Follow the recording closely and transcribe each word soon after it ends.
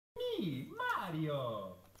me,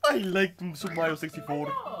 Mario. I like Super Mario 64.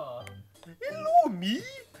 Oh, Hello, me.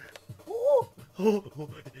 Oh,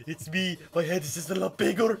 it's me. My head is just a lot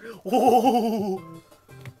bigger. Oh,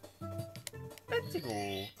 let's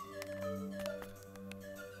go.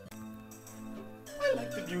 I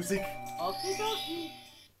like the music. okie dokie.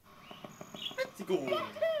 Let's go.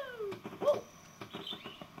 Woo.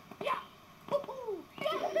 Yeah. Woohoo.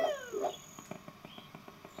 Yahoo.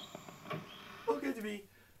 Look at me.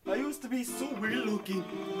 I used to be so weird looking.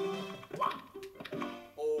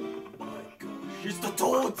 Oh my gosh, it's the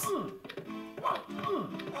toads.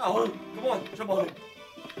 Oh, come on, jump on it.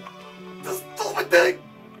 The stupid thing.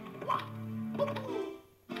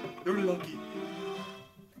 You're lucky.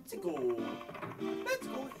 Let's go. Let's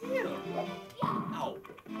go here. Ow.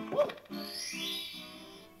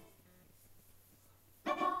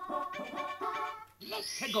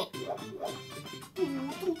 Let's go.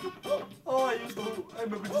 Oh, I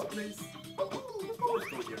remember this place. Let's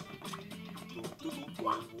go here.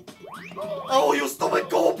 Oh, you stupid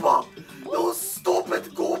Koopa! You stupid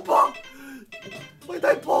Koopa! Wait,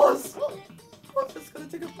 I pause. I'm just gonna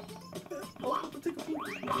take a poop.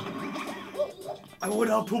 I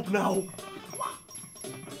wanna poop now.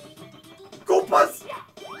 Koopas!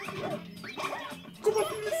 Koopa,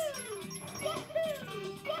 please!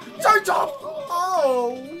 Charge up!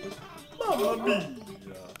 Oh! Mamma mia!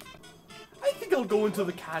 I think I'll go into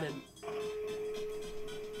the cannon.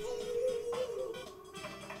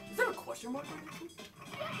 Is there a question mark on it?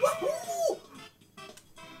 Woohoo!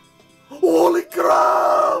 Holy crap!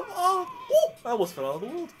 Oh, I almost fell out of the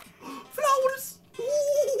world. Flowers!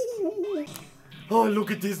 Ooh. Oh,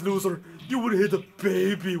 look at this loser. You would hit a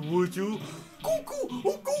baby, would you? Cuckoo!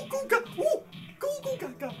 Oh, cuckoo! Oh, cuckoo!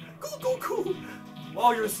 Gaga! Cuckoo! Cuckoo!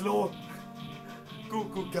 Wow, you're slow.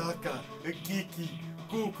 Cuckoo! Gaga! Kiki!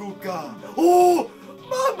 Cuckoo! Ga! Oh!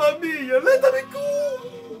 Mamma mia! Let me go!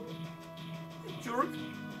 You jerk!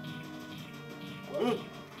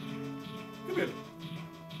 Come here.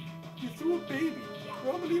 You threw a baby.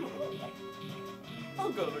 You're unbelievable.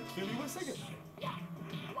 I'm gonna kill you in a second.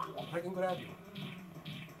 I can grab you.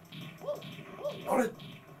 Alright.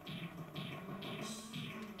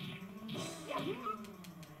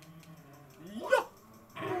 Yeah.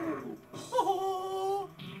 Oh.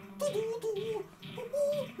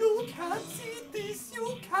 You can't see this.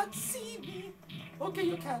 You can't see me. Okay,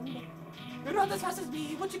 you can. You're not as fast as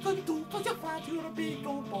me. What you gonna do? Cause you're fat. You're a big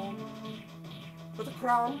old ball. With a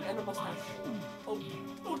crown and a mustache. Oh,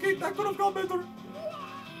 okay, that could have gone better.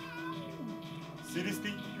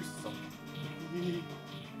 Seriously, you suck.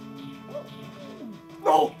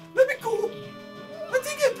 No, let me go. I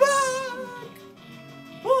take it back.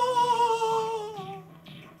 Oh.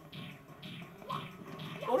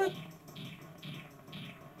 Alright.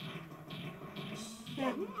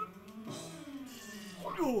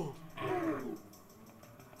 Oh.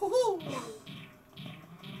 Oh.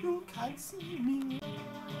 You can't see me.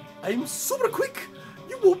 I'm super quick.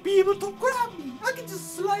 You won't be able to grab me. I can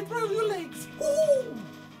just slide around your legs. Oh!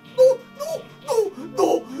 No! No! No! No!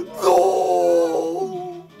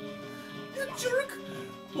 No! You jerk!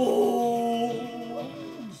 Oh!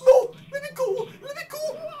 No! Let me go! Let me go!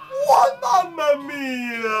 What? Mamma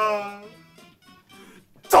mia!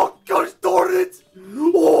 Oh, gosh darn it!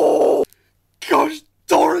 Oh! Gosh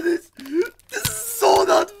darn it! This is so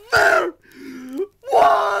not fair!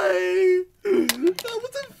 Why? That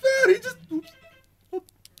wasn't fair.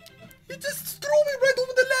 He just threw me right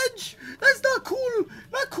over the ledge. That's not cool.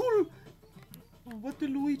 Not cool. What did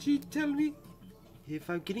Luigi tell me? If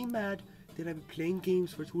I'm getting mad, then I'm playing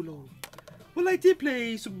games for too long. Well, I did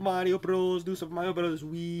play Super Mario Bros. Do Super Mario Bros.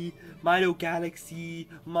 Wii, Mario Galaxy,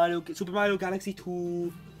 Super Mario Galaxy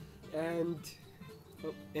 2,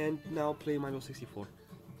 and now play Mario 64.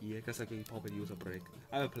 Yeah, because I can probably use a break.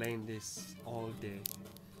 I've been playing this all day.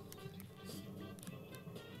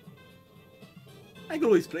 I can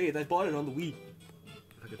always play it. I bought it on the Wii.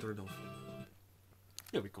 If I can turn it off.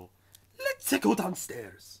 Here we go. Let's go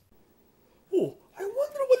downstairs. Oh, I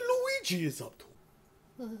wonder what Luigi is up to.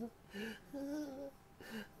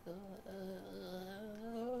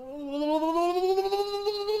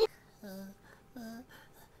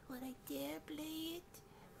 Would I dare play it?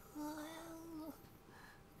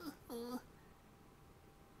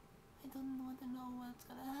 I don't know what's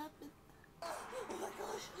gonna happen. Oh my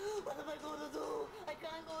gosh, what am I gonna do? I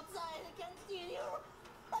can't go outside, I can't stay here.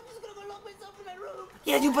 I'm just gonna go lock myself in my room.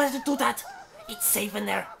 Yeah, you better do that. It's safe in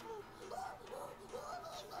there.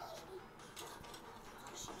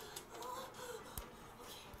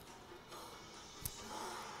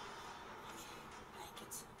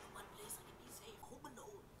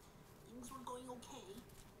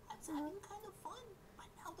 having kind of fun, but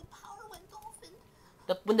now the power went off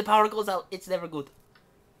and... When the power goes out, it's never good.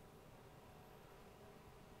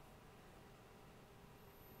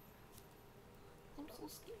 I'm so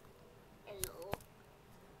scared. Hello?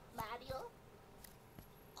 Mario?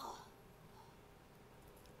 Oh.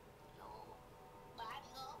 Hello?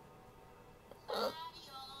 Mario?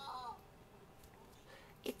 Mario!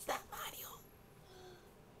 It's not Mario.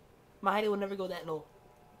 Mario will never go that low.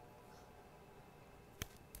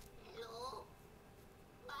 Hello?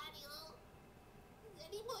 Mario? Is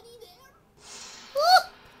anybody there?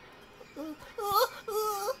 The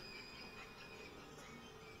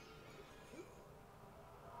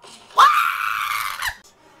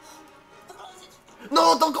closet!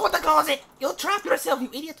 No, don't go in the closet. You'll trap yourself, you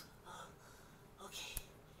idiot. Okay,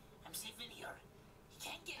 I'm safe in here. He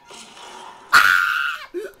can't get me.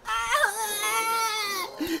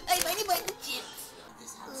 I'm ready by the chips.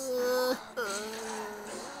 This house.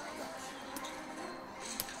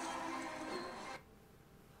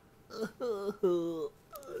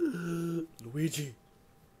 Luigi.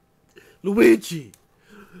 Luigi.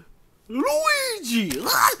 Luigi.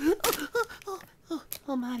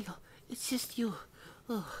 Oh, Mario, it's just you.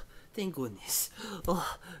 Oh, thank goodness.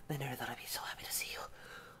 Oh, I never thought I'd be so happy to see you.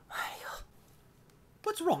 Mario.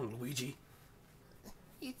 What's wrong, Luigi?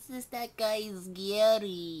 It's just that guy is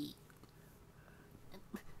scary.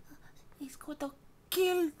 He's going to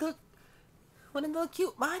kill the one of the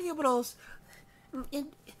cute Mario Bros.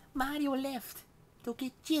 And Mario left to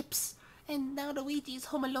get chips. And now Luigi is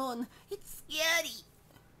home alone. It's scary.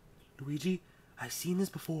 Luigi, I've seen this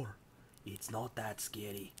before. It's not that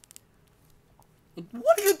scary. And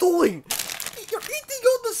what are you doing? You're eating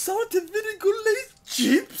all the salt and vinegar laced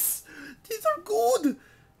chips. These are good.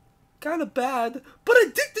 Kind of bad, but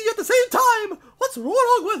addicting at the same time. What's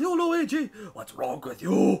wrong with you, Luigi? What's wrong with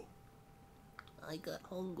you? I got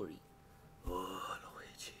hungry. Oh,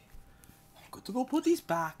 Luigi. I'm going to go put these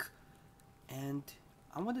back. And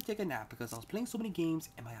I want to take a nap because I was playing so many games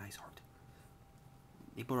and my eyes hurt.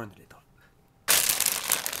 They burned a little.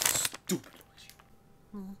 Stupid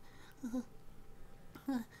Luigi.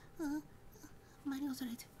 Mario's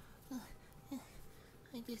right.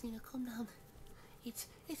 I just need to calm down. It's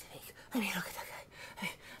fake. I mean, look at that guy.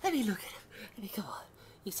 I mean, look at him. I mean, come on.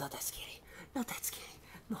 He's not that scary. Not that scary.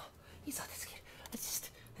 No, he's not that scary. Let's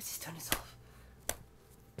just turn this off.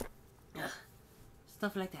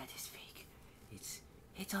 Stuff like that is fake.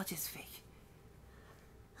 It's all just fake.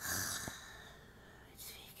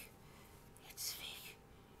 It's fake. It's fake.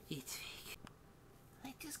 It's fake.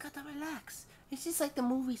 I just gotta relax. It's just like the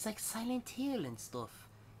movies like Silent Hill and stuff.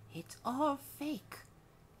 It's all fake.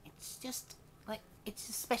 It's just like, it's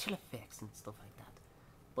just special effects and stuff like that.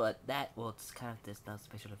 But that, well, it's kind of just not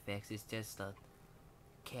special effects. It's just a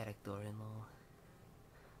character and all.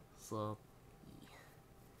 So, yeah.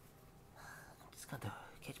 I'm just gonna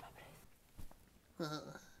catch my breath.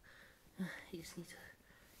 I just need to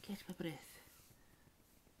catch my breath.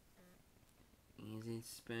 Is it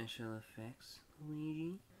special effects,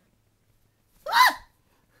 Luigi? Ah!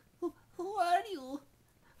 Who are you?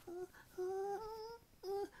 Who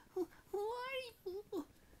are you?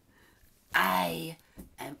 I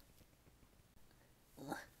am...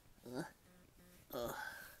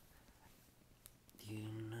 Do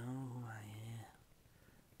you know who I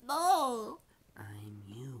am? No! I'm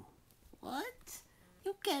you. What?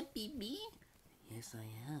 You can't be me. Yes,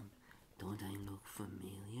 I am. Don't I look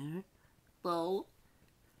familiar? No.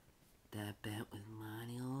 That bet with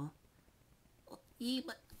Mario? Yeah,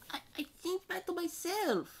 but I think back to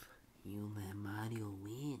myself. You let Mario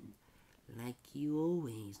win. Like you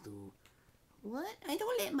always do. What? I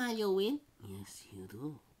don't let Mario win. Yes, you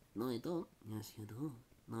do. No, I don't. Yes, you do.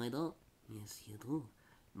 No, I don't. Yes, you do.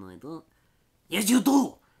 No, I don't. Yes, you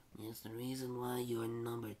do! That's the reason why you're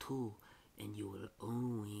number 2. And you will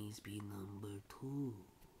always be number 2.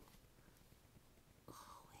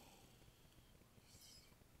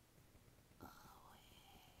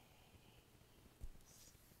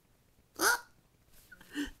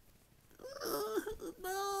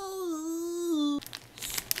 No!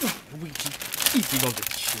 Luigi, eating all the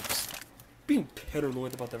chips. Being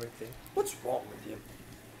paranoid about everything. What's wrong with you?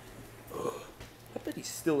 Ugh. I bet he's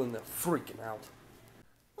still in there freaking out.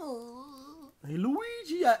 Oh, Hey,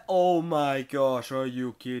 Luigi, oh my gosh, are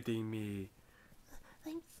you kidding me?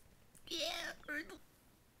 I'm scared.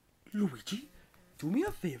 Luigi, do me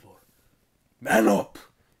a favor. Man up!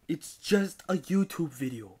 It's just a YouTube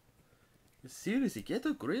video. Seriously, get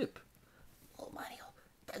a grip. Oh, Mario,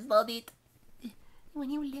 that's not it.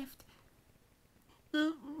 When you left,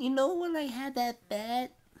 you know when I had that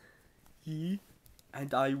bet?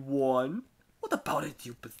 And I won. What about it,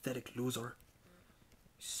 you pathetic loser?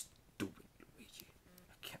 Stupid Luigi.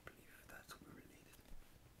 I can't believe that's we're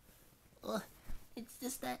related. It's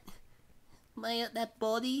just that that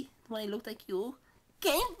body, when I looked like you,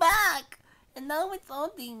 came back, and now it's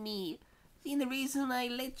haunting me. See, the reason I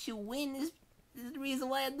let you win is the reason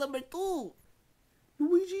why I'm number 2.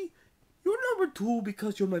 Luigi, you're number 2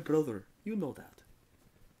 because you're my brother. You know that,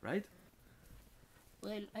 right?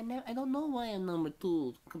 Well, I don't know why I'm number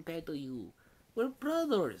 2 compared to you. We're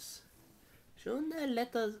brothers. Shouldn't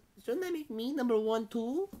that make me number 1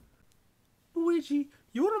 too? Luigi,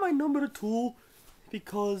 you're my number 2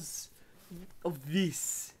 because of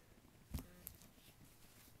this.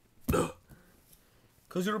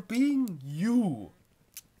 Because you're being you,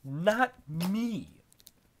 not me.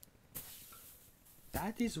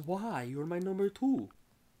 That is why you're my number 2.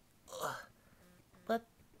 But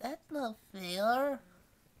that's not fair.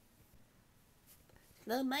 It's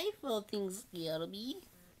not my fault things scare me.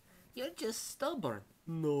 You're just stubborn.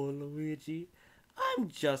 No, Luigi. I'm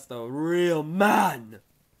just a real man.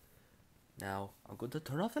 Now, I'm going to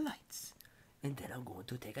turn off the lights. And then I'm going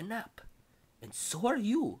to take a nap. And so are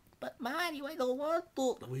you. But Mario, I don't want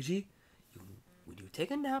to. Luigi, when you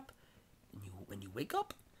take a nap, and when you wake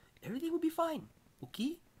up, everything will be fine.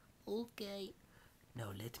 Okay? Okay.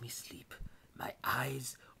 Now let me sleep. My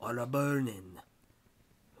eyes are burning.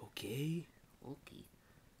 Okay? Okay.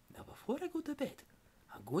 Now before I go to bed,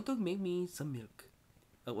 I'm going to make me some milk.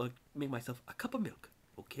 Well, make myself a cup of milk.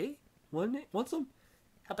 Okay? Want some?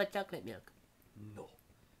 How about chocolate milk? No.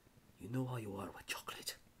 You know how you are with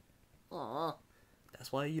chocolate. Aw.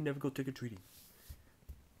 That's why you never go trick-or-treating.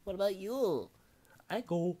 What about you? I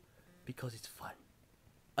go because it's fun.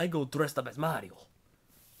 I go dressed up as Mario.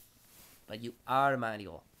 But you are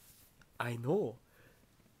Mario. I know.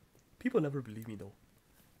 People never believe me though.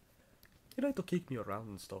 They like to kick me around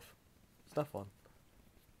and stuff. It's not fun.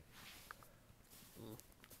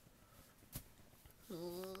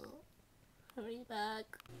 Hurry back.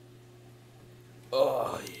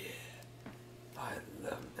 Oh yeah. I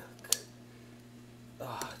love milk.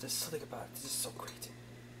 There's something about it. This is so great.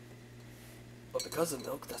 But because of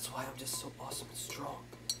milk, that's why I'm just so awesome and strong.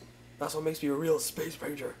 That's what makes me a real space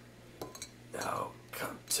ranger. Now,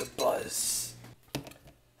 come to Buzz.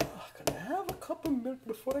 Can I have a cup of milk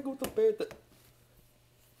before I go to bed?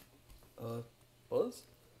 Buzz?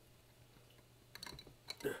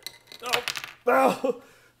 Oh.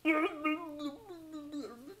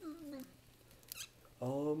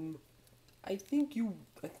 I think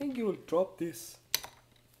you'll drop this.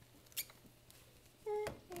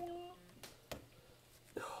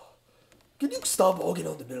 Can you stop hogging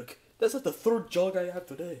on the milk? That's like the 3rd jug I have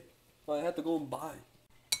today. I had to go and buy.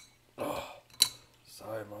 Oh,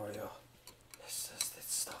 sorry, Mario. This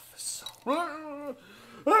stuff is so.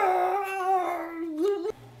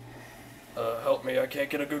 Help me! I can't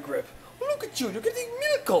get a good grip. Look at you! You're getting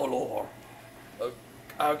milk all over.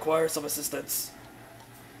 I require some assistance.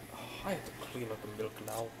 Oh, I have to clean up the milk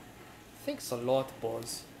now. Thanks a lot,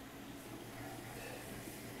 Buzz.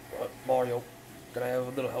 Mario, can I have a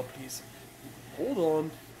little help, please? Hold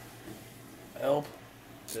on. Help.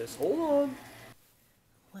 Just hold on.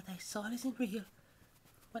 What I saw isn't real.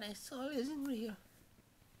 What I saw isn't real.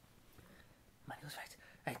 Mario's right.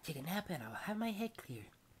 I take a nap and I'll have my head clear.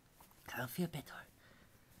 I'll feel better.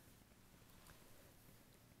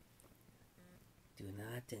 Do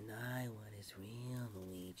not deny what is real,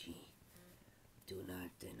 Luigi. Do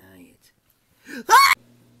not deny it.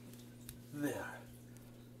 There.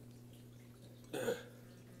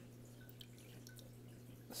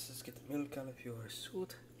 Let's just get the milk out of your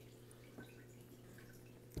suit.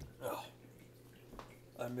 Oh,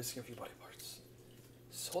 I'm missing a few body parts.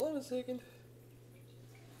 So hold on a second.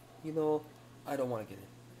 You know, I don't want to get in.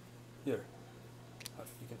 Here.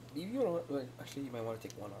 You can leave your arm. Well, actually, you might want to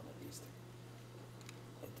take one arm at least.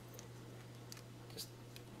 And just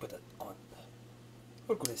put that on.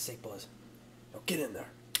 For goodness sake, Buzz. Now get in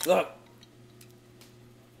there. Look.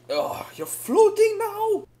 Oh, you're floating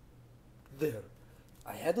now. There.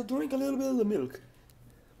 I had to drink a little bit of the milk.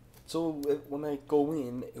 So when I go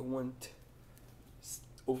in, it won't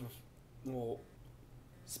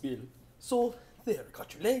spill. So there,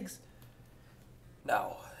 got your legs.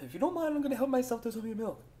 Now, if you don't mind, I'm gonna help myself to some of your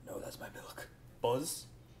milk. No, that's my milk. Buzz,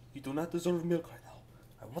 you do not deserve milk right now.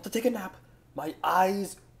 I want to take a nap. My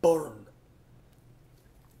eyes burn.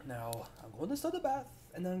 Now, I'm going to start the bath,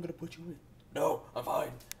 and then I'm gonna put you in. No, I'm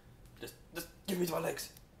fine. Just give me my legs,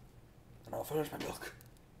 and I'll finish my milk.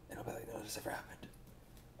 And I'll be like, no, this ever happened.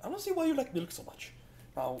 I don't see why you like milk so much.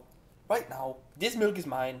 Now, right now, this milk is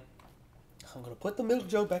mine. I'm gonna put the milk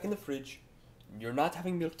jug back in the fridge. You're not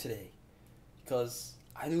having milk today. because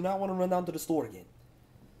I do not want to run down to the store again.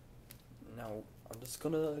 Now, I'm just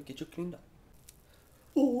gonna get you cleaned up.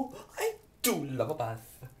 Oh, I do love a bath.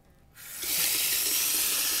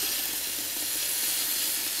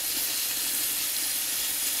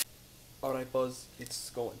 Alright, Buzz, it's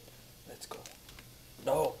going. Let's go.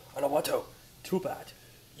 No, I don't want to. Too bad.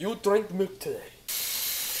 You drank milk today.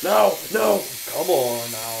 No, no, come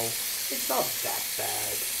on now. It's not that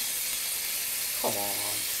bad. Come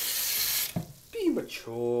on. Be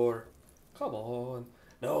mature. Come on.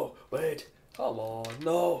 No, wait. Come on.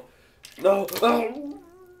 No. No.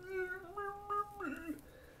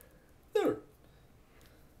 There.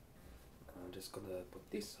 I'm just gonna put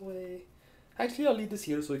this away. Actually, I'll leave this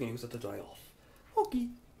here so you can use it to dry off. Okay.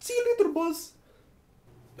 See you later, Buzz.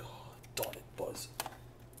 Oh, darn it, Buzz.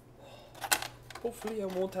 Hopefully, I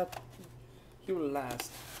won't have. He will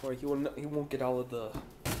last, or he will. He won't get out of the.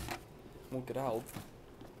 Won't get out.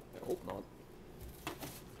 I hope not.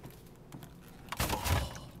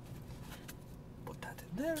 Put that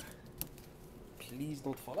in there. Please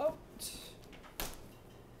don't fall out.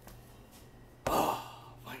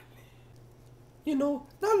 Ah, finally. You know,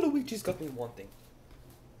 now Luigi's got me wanting.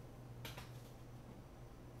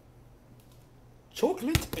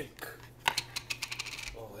 Chocolate milk.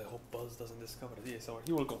 Oh, I hope Buzz doesn't discover this or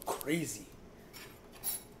he will go crazy.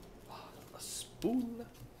 A spoon.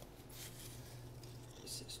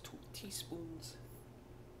 This is 2 teaspoons.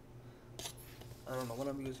 I don't know what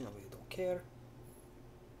I'm using, I really don't care.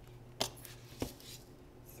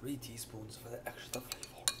 3 teaspoons for the extra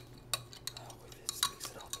flavor. Oh, let's mix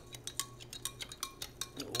it up.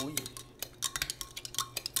 Oh yeah.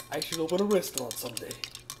 I should open a restaurant someday.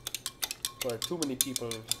 But too many people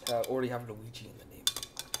already have Luigi in the name.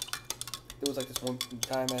 There was like this one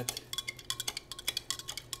time at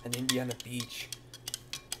an Indiana beach.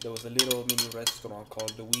 There was a little mini restaurant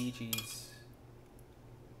called Luigi's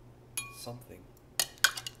something.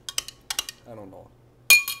 I don't know.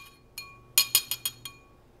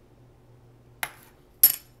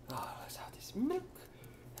 Let's have this milk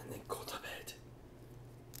and then go to bed.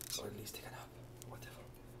 Or at least take a nap. Whatever.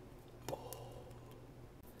 Oh.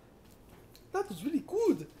 That was really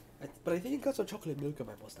good. But I think I got some chocolate milk in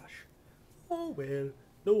my mustache. Oh well,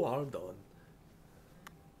 no harm done.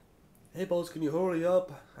 Hey Buzz, can you hurry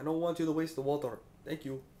up? I don't want you to waste the water. Thank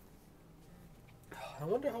you. I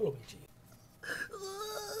wonder how Luigi.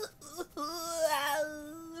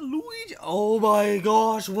 Luigi! Oh my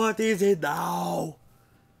gosh, what is it now?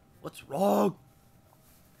 What's wrong?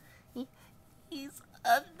 He's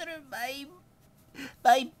under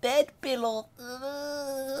my bed pillow.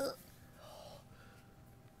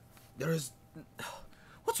 There's...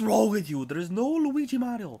 What's wrong with you? There is no Luigi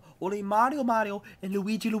Mario. Only Mario Mario and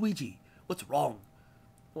Luigi. What's wrong?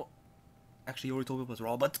 Well, actually, you already told me what's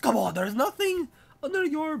wrong, but come on, there's nothing under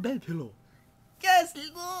your bed pillow. Just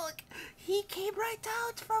look. He came right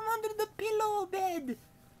out from under the pillow bed.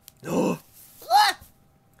 No. Ah!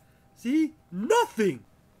 See? Nothing.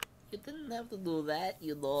 You didn't have to do that,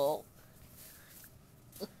 you know.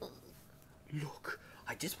 Look,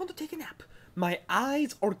 I just want to take a nap. My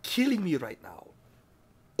eyes are killing me right now.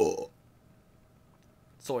 Oh.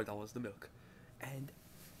 Sorry, that was the milk. And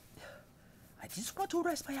I just want to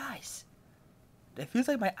rest my eyes. It feels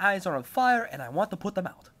like my eyes are on fire and I want to put them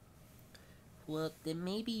out. Well, then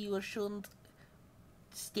maybe you shouldn't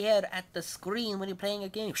stare at the screen when you're playing a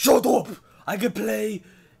game. Shut up! I can play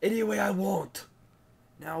any way I want.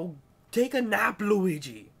 Now, take a nap,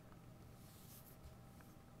 Luigi.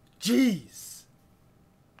 Jeez.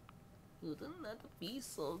 You didn't have to be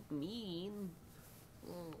so mean.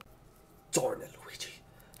 Darn it, Luigi.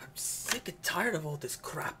 I'm sick and tired of all this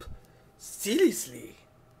crap. Seriously.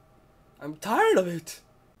 I'm tired of it.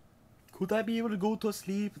 Could I be able to go to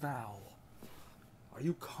sleep now? Are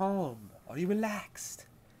you calm? Are you relaxed?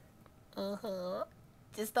 Uh-huh.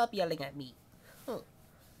 Just stop yelling at me.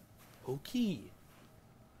 Okay.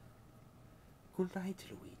 Good night,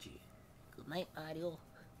 Luigi. Good night, Mario.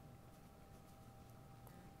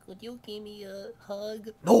 Could you give me a hug?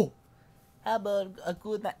 No! How about a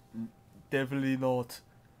good night? Definitely not.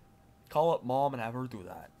 Call up Mom and have her do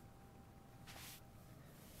that.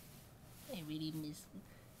 I really miss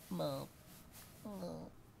Mom. Oh.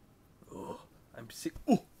 Oh, I'm sick.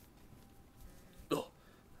 Oh! Oh!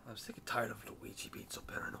 I'm sick and tired of Luigi being so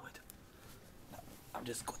paranoid. Now, I'm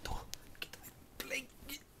just going to get my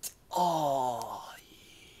blanket. Oh,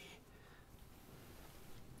 yeah.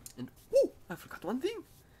 And, oh! I forgot one thing.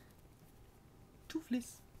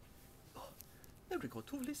 Toothless. Oh, there we go,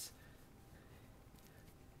 Toothless.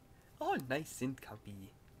 Oh, nice and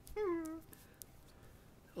comfy.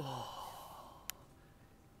 Oh.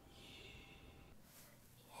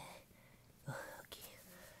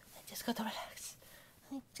 just gotta relax.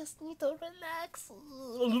 I just need to relax.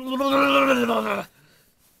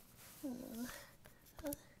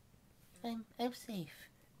 I'm safe.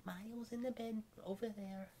 Mario's in the bed over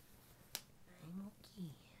there. I'm okay.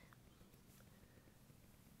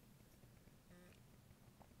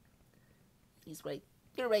 He's right.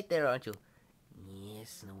 You're right there, aren't you?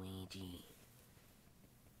 Yes, Luigi.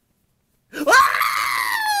 Mario!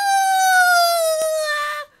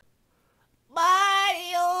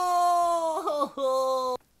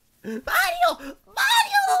 Mario! Mario!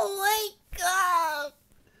 Wake up!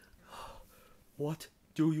 What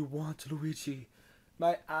do you want, Luigi?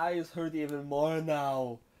 My eyes hurt even more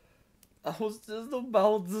now. I was just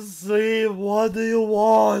about to say, what do you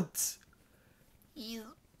want? He's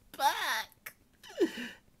back. I'm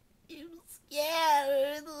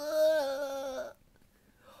scared.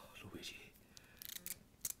 Luigi,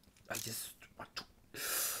 I just want to...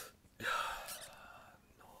 No, just...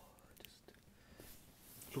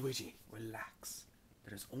 Luigi, relax.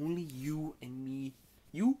 There's only you and me.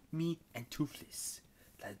 You, me, and Toothless.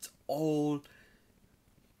 That's all.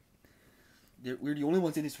 We're the only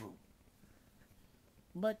ones in this room.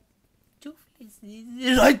 But Toothless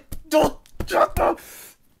is... I don't... Shut up!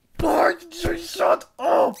 Shut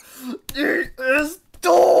up! He is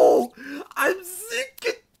too! I'm sick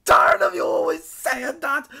and tired of you always saying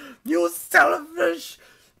that! You selfish!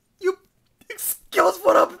 You excuse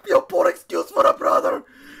for a... You poor excuse for a brother!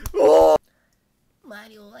 Oh!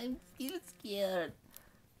 Mario, I'm still scared.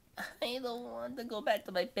 I don't want to go back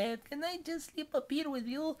to my bed. Can I just sleep up here with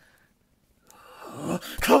you?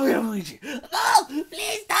 Come here, Luigi! No!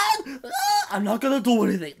 Please don't! No! I'm not gonna do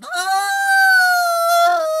anything.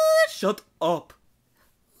 Shut up.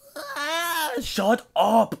 Shut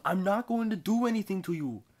up. I'm not going to do anything to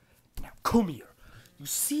you. Now come here. You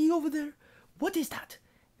see over there? What is that?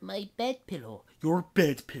 My bed pillow. Your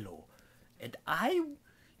bed pillow. And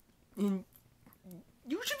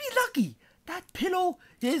you should be lucky. That pillow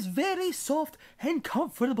is very soft and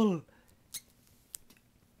comfortable.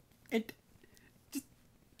 And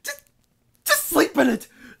just sleep in it.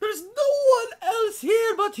 There's no one else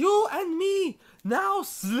here but you and me. Now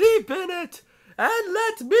sleep in it. And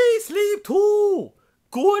let me sleep too.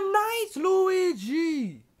 Good night,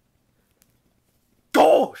 Luigi.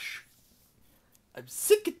 Gosh. I'm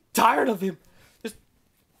sick and tired of him.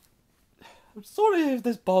 I'm sorry if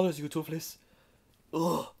this bothers you, Toothless.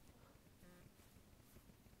 Ugh.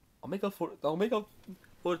 I'll make up for it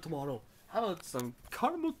tomorrow. How about some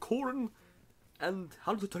caramel corn and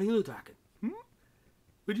How to Train Your Dragon?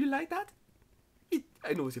 Would you like that?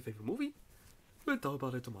 I know it's your favorite movie. We'll talk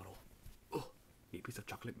about it tomorrow. Oh, maybe some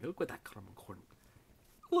chocolate milk with that caramel corn.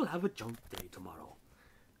 We'll have a junk day tomorrow.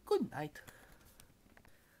 Good night.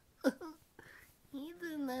 He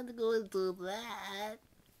did not go to that.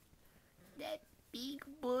 That big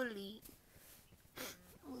bully.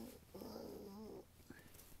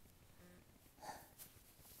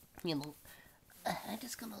 You know, I'm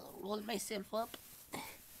just gonna roll myself up.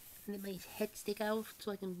 Let my head stick out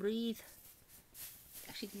so I can breathe.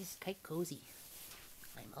 Actually, this is quite cozy.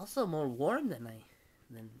 I'm also more warm than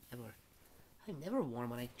ever. I'm never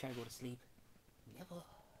warm when I try to go to sleep. Never.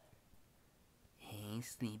 Hey,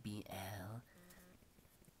 Sleepy Al.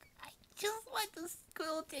 I just want to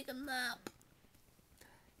go take a nap.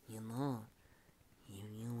 You know,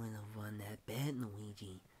 if you would have won that bet,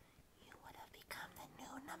 Luigi, you would have become the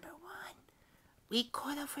new number one. We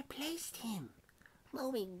could have replaced him. No,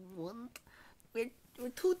 we wouldn't. We're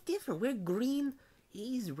too different. We're green.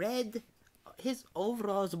 He's red. His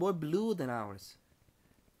overalls are more blue than ours.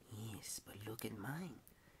 Yes, but look at mine.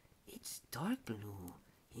 It's dark blue.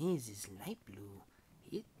 His is light blue.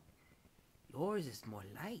 Yours is more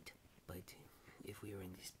light. But if we were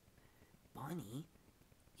in this bunny,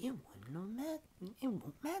 it won't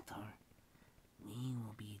matter.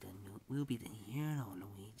 We'll be the hero,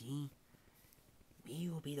 Luigi. We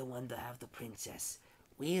will be the one to have the princess.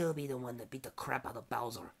 We'll be the one to beat the crap out of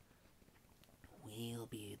Bowser. We'll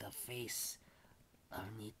be the face of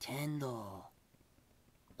Nintendo.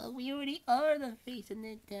 But we already are the face of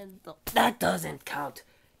Nintendo. That doesn't count.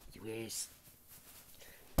 We're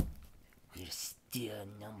still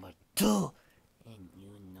number 2. And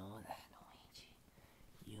you know that, Luigi.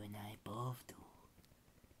 You and I both do.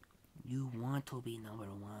 You want to be number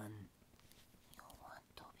 1. You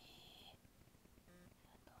want to be. You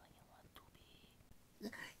know you want to be.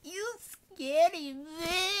 You scared me!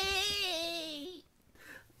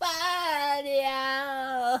 Mario!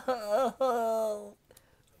 Oh,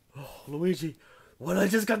 Luigi, what I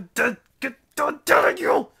just got done telling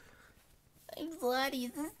you! I'm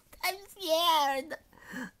sorry, I'm scared.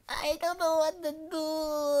 I don't know what to do.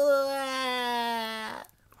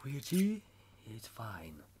 Luigi, it's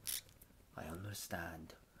fine. I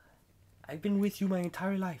understand. I've been with you my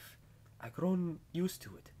entire life. I've grown used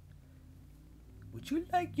to it. Would you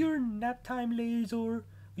like your nap time laser?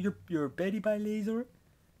 Your Betty by laser?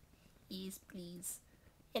 Yes, please.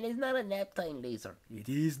 And it's not a nap time laser. It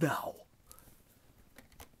is now.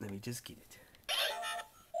 Let me just get it.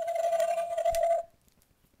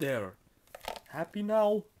 There. Happy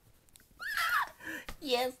now?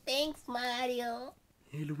 Yes, thanks, Mario.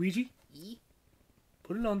 Hey, Luigi, E?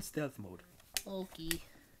 put it on stealth mode. Okay.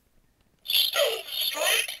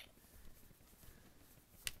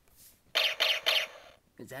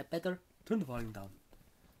 Is that better? Turn the volume down.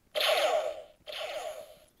 Is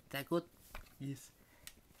that good? Yes.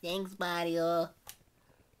 Thanks, Mario.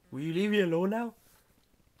 Will you leave me alone now?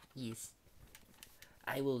 Yes.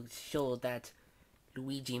 I will show that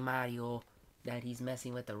Luigi Mario that he's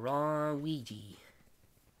messing with the wrong Ouija.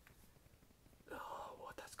 Oh,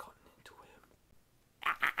 what has gotten into him?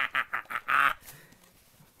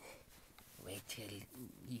 Wait till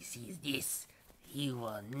he sees this. He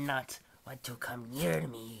will not want to come near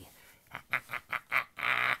me.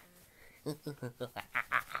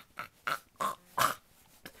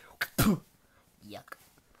 Yuck.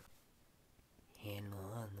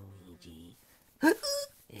 Hello, Luigi.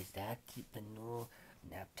 Is that the new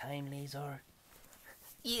nap time laser?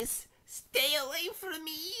 Yes, stay away from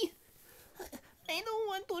me. I don't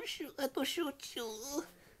want to shoot you.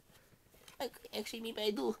 Actually, maybe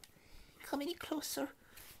I do. Come any closer,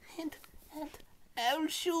 and I'll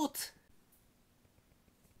shoot.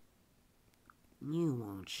 You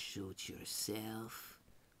won't shoot yourself.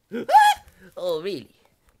 Oh, really?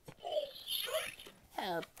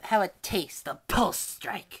 Have a taste of pulse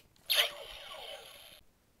strike.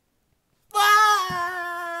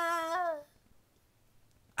 Ah!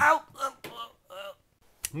 Ow!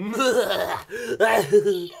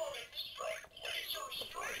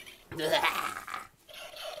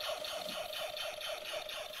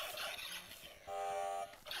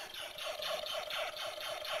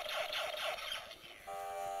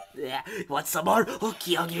 Want some more?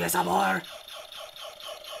 Okay, I'll give you some more.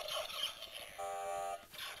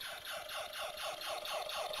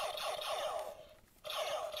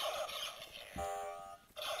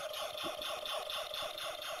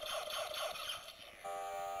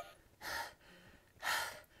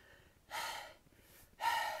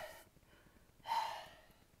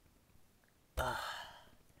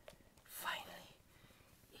 Finally,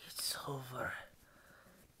 it's over.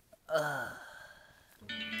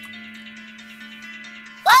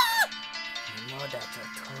 You know that's a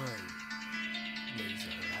toy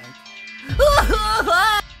laser, right?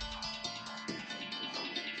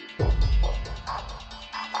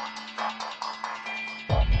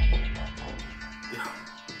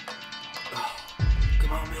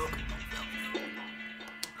 Come on, milk.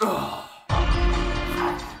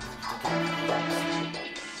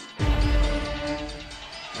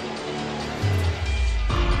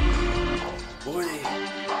 Morning.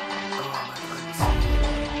 Oh, my goodness.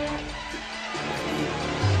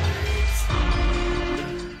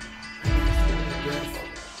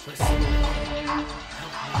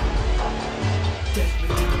 Take me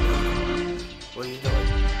to the milk. What are you doing?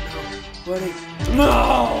 No. Buddy. No!